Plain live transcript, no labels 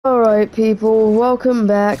Alright people, welcome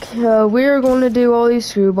back. We're going to do all these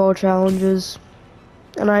screwball challenges.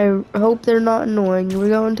 And I hope they're not annoying. We're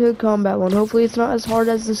going to a combat one. Hopefully it's not as hard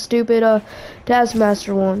as the stupid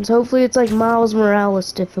Taskmaster ones. Hopefully it's like Miles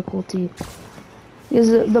Morales difficulty. Because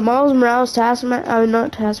the Miles Morales challenges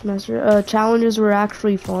were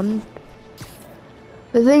actually fun.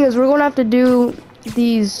 The thing is, we're going to have to do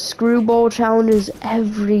these screwball challenges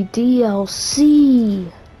every DLC.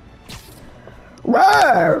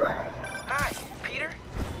 Roar! Hi, Peter.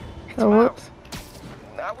 It's Oh, what? Miles.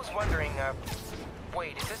 I was wondering,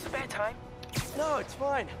 wait, is this a bad time? No, it's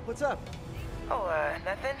fine. What's up? Oh,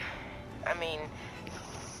 nothing. I mean,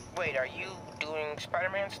 wait, are you doing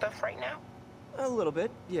Spiderman stuff right now? A little bit,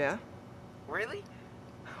 yeah. Really?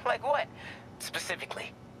 Like what,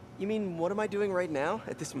 specifically? You mean, what am I doing right now,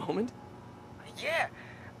 at this moment? Yeah,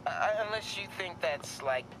 unless you think that's,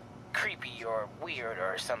 like, creepy or weird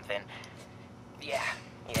or something. Yeah,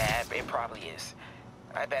 it probably is.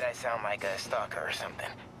 I bet I sound like a stalker or something.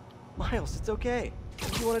 Miles, it's okay.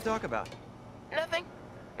 What do you want to talk about? Nothing.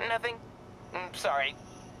 Sorry.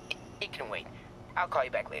 It can wait. I'll call you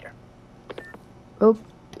back later. Oh,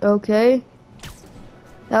 okay.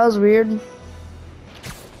 That was weird.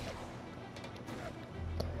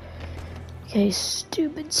 Okay,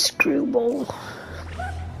 stupid screwball.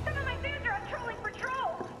 Some of my fans are on trolling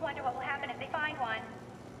patrol. Wonder what will happen if they find one.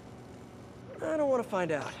 I don't want to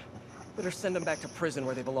find out. Better send them back to prison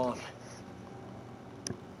where they belong.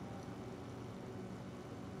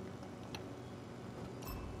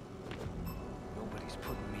 Nobody's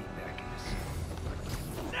putting me back in this.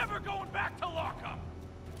 Never going back to lockup!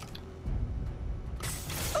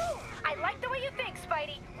 Ooh, I like the way you think,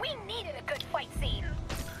 Spidey. We needed a good fight scene.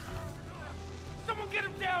 Someone get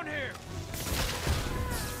him down here!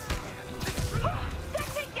 That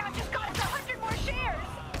takedown just got us 100 more shares.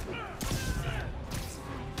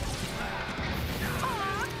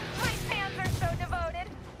 Aw, my fans are so devoted.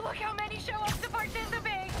 Look how many show up to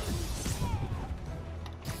participate.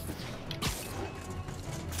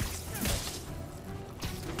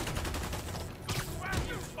 Grab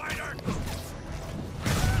you, Spider!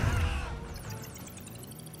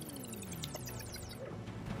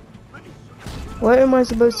 What am I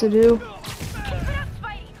supposed to do? Keep it up,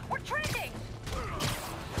 Spidey. We're trending.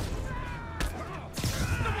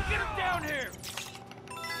 Someone get him down here!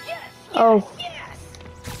 Yes. Oh.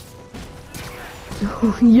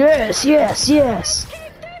 Yes. yes. Keep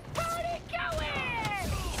this party going!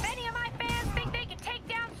 If any of my fans think they can take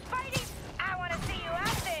down Spidey, I want to see you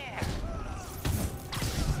out there.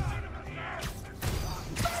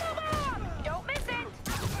 Bomb! Don't miss it!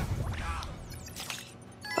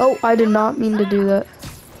 Oh, I did not mean to do that.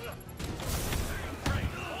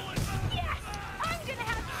 Yes! I'm gonna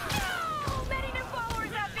have so many new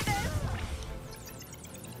followers after this!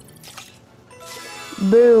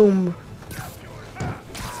 Boom.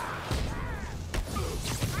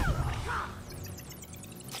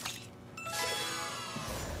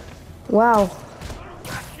 Wow.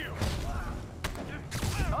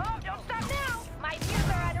 Oh, don't stop now! My views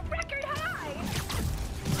are at a record high!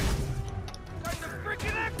 Like a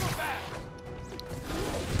freaking acrobat!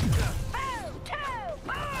 Boom! Two!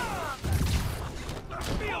 Bomb!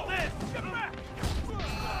 Feel this! Get back!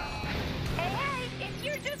 Hey, if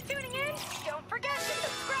you're just tuning in, don't forget to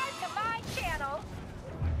subscribe to my channel!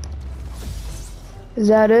 Is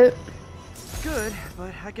that it? Good,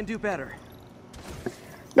 but I can do better.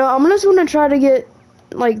 No, I'm just gonna try to get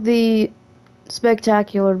like the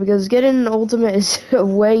spectacular because getting ultimate is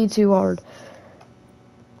way too hard.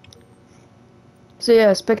 So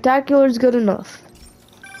yeah, spectacular is good enough.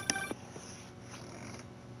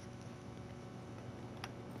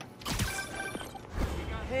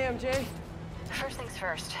 Hey, MJ. First things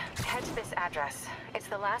first, head to this address. It's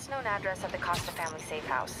the last known address of the Costa family safe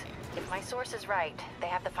house. If my source is right, they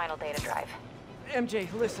have the final data drive. MJ,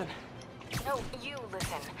 listen. No, you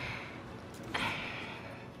listen.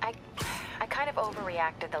 I kind of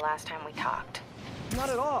overreacted the last time we talked. Not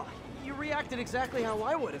at all. You reacted exactly how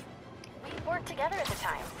I would have. We weren't together at the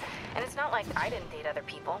time, and it's not like I didn't date other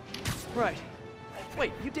people. Right.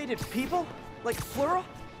 Wait, you dated people? Like plural?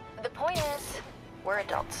 The point is, we're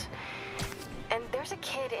adults. And there's a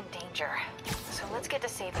kid in danger. So let's get to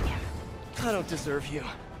saving him. I don't deserve you.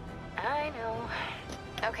 I know.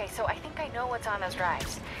 Okay, so I think I know what's on those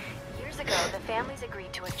drives. Years ago, the families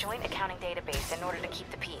agreed to a joint accounting database in order to keep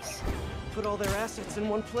the peace. Put all their assets in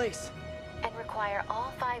one place. And require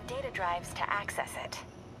all 5 data drives to access it.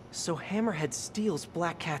 So Hammerhead steals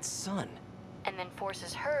Black Cat's son. And then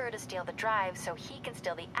forces her to steal the drives so he can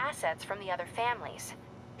steal the assets from the other families.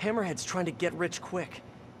 Hammerhead's trying to get rich quick,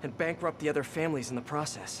 and bankrupt the other families in the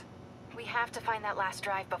process. We have to find that last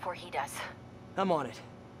drive before he does. I'm on it.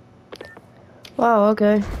 Wow,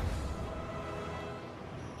 okay.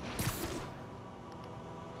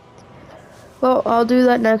 Well, I'll do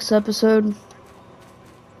that next episode.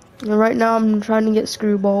 And right now I'm trying to get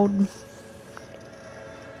screwballed.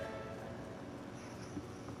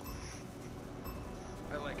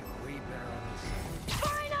 I like it way better on this.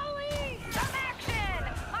 Finally! Some action!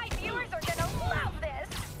 My viewers are gonna love this!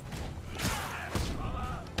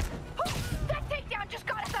 Oh, that takedown just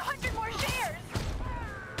got us 100 more shares!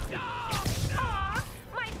 Aw,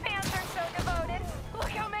 my fans are so devoted. Look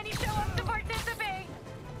how many show up to participate!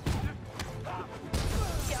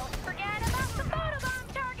 Don't forget about the photobomb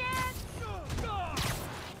targets!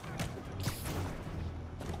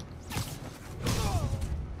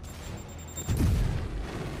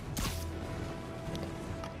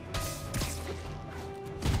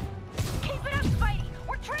 Keep it up, Spidey!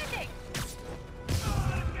 We're trending!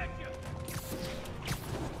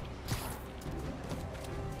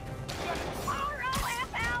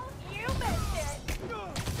 ROFL, you missed it!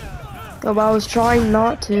 Oh, I was trying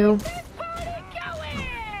not to. This party going!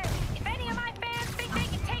 If any of my fans think they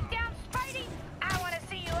can take down Spidey, I want to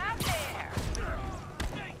see you out there!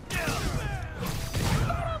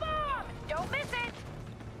 Photobomb! Don't miss it!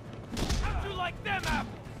 How'd you like them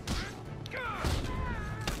apples?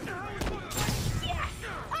 Yes!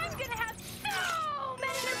 I'm gonna have so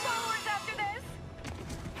many new followers after this!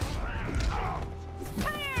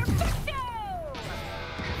 Perfecto!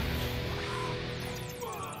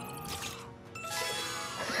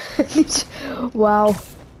 Wow. Pay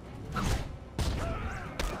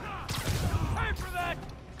for that!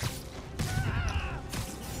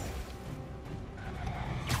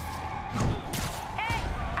 Hey,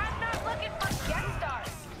 I'm not looking for guest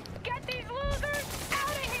stars! Get these losers out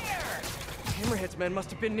of here! Hammerhead's men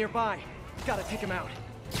must have been nearby. Gotta take him out.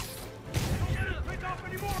 Pick up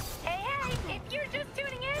anymore! Hey, if you're just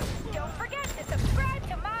tuning in, don't forget to subscribe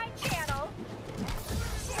to my channel.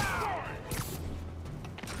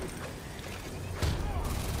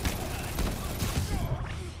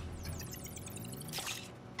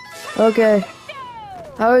 Okay.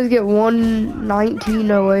 I always get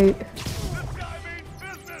 11908. This guy means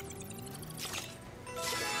business!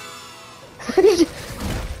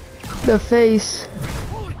 The face.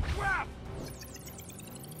 Holy crap!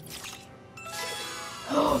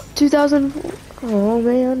 2000. Oh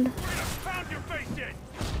man. Found your face in!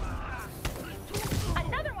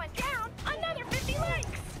 Another one down, another 50 likes.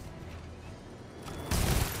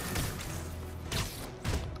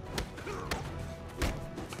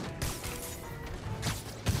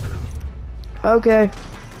 Okay.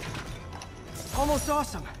 Almost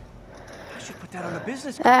awesome. I should put that on a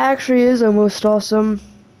business That actually is almost awesome.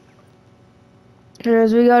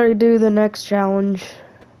 Because we gotta do the next challenge.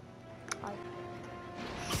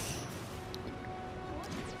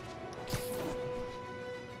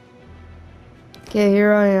 Okay,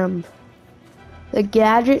 here I am. The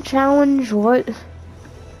gadget challenge? What? I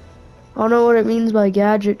don't know what it means by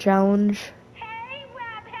gadget challenge. Hey,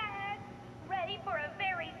 Webheads! Ready for a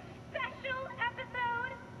very special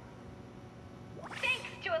episode? Thanks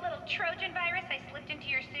to a little Trojan virus I slipped into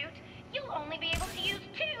your suit, you'll only be able to use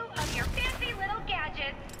 2 of your fancy little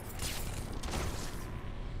gadgets.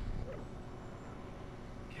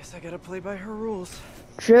 Guess I gotta play by her rules.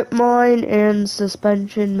 Trip mine and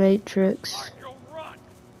suspension matrix. Go run!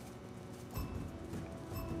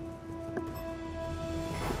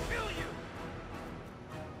 Kill you!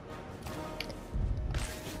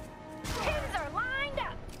 Pins are lined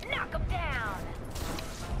up. Knock 'em down.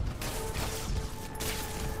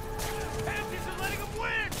 Pansies are letting him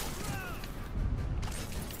win!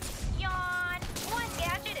 Yawn. One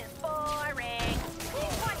gadget is boring. We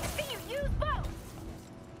want to see you use both.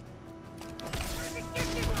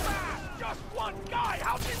 Just one guy!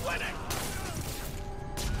 How's he winning?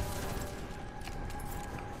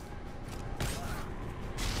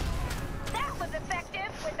 That was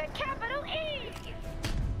effective with a capital E.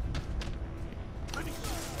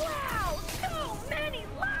 Wow, so many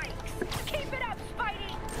likes. Keep it up,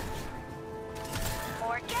 Spidey.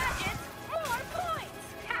 More gadgets, more points.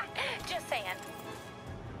 Ha, just saying.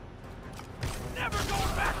 Never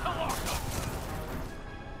going back to Larkham!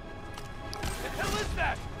 The hell is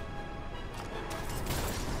that?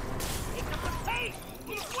 Pick up the pace!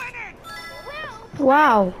 He's winning! Well,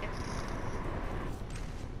 Wow.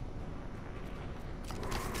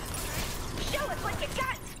 show us what you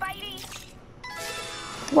got, Spidey.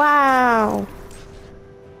 Wow.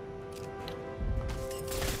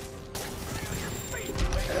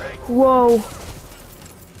 Whoa.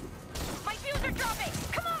 My views are dropping.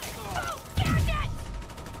 Come on, boom, gadgets.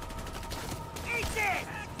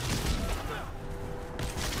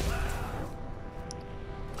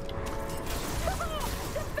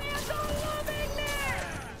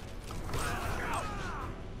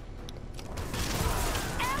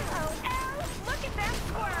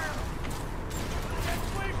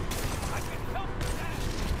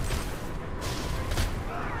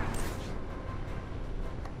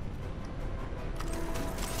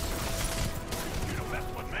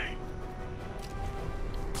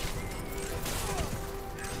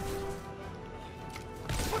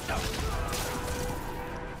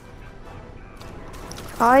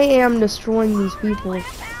 I am destroying these people. Pal,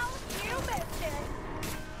 you missed it.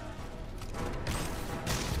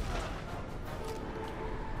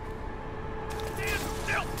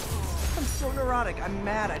 I'm so neurotic. I'm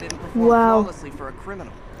mad I didn't perform Wow. flawlessly for a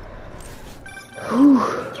criminal.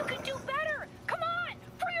 You can do better. Come on,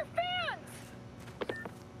 for your fans.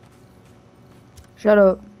 Shut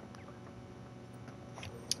up.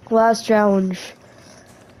 Last challenge.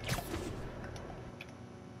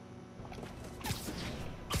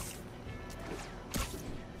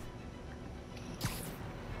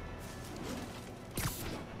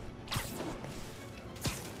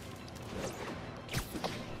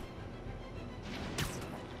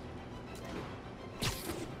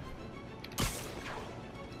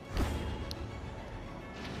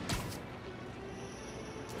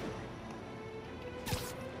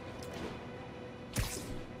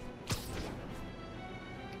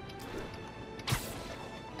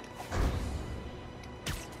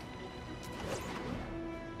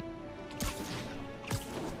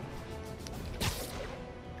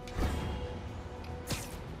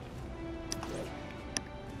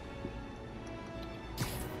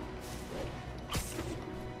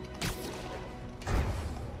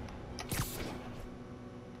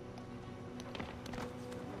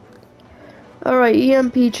 Alright,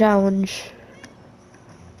 EMP challenge.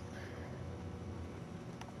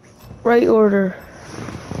 Right order.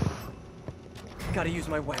 Gotta use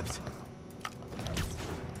my webs.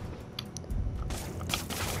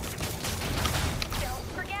 Don't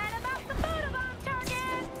forget about the photobomb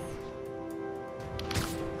targets.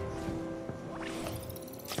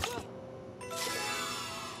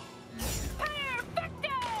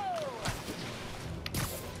 Perfecto!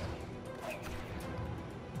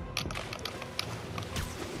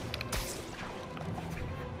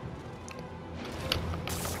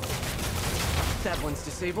 That one's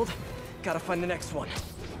disabled. Gotta find the next one.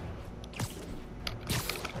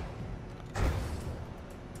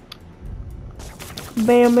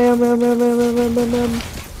 Bam, bam, bam, bam, bam, bam, bam, bam, bam.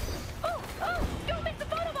 Oh, don't miss the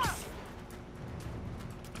photobomb.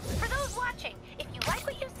 For those watching, if you like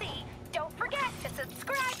what you see, don't forget to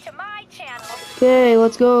subscribe to my channel. Okay,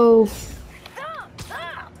 let's go. Thumbs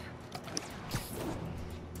up.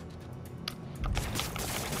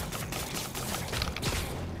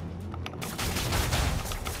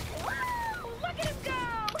 Woo! Look at him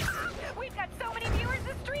go! We've got so many viewers,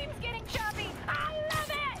 the stream's getting choppy. I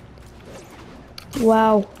love it!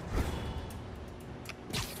 Wow.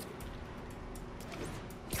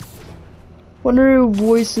 Wonder who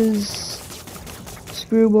voices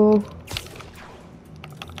Screwball.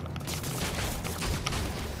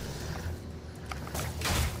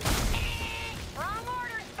 Wrong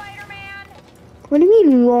order, Spiderman! What do you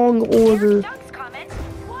mean wrong order? Derek Dunk's comment.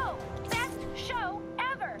 Whoa, best show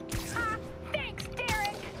ever! Ah, thanks,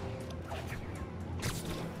 Derek!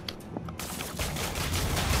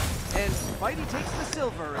 And Spidey takes the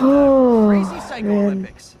silver in Oh, the Crazy Psycho man.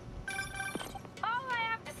 Olympics. All I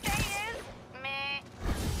have to say is, meh.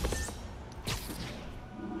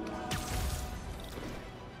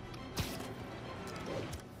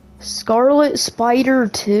 Scarlet Spider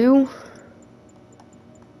 2?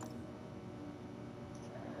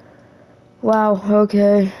 Wow,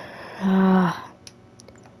 okay.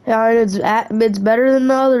 Yeah, it's better than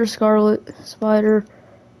the other Scarlet Spider.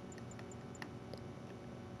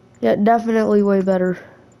 Yeah, definitely way better.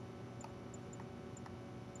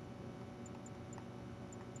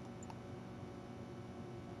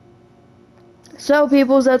 So,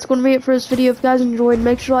 peoples, that's going to be it for this video. If you guys enjoyed,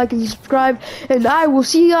 make sure to like and subscribe, and I will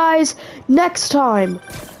see you guys next time.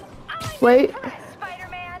 Wait.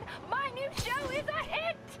 Spider-Man, my new show is a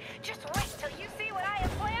hit! Just wait till you see what I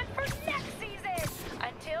have planned for next season!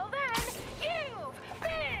 Until then, you've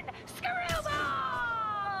been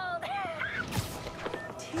screwballed!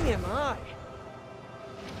 TMI.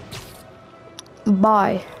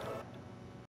 Bye.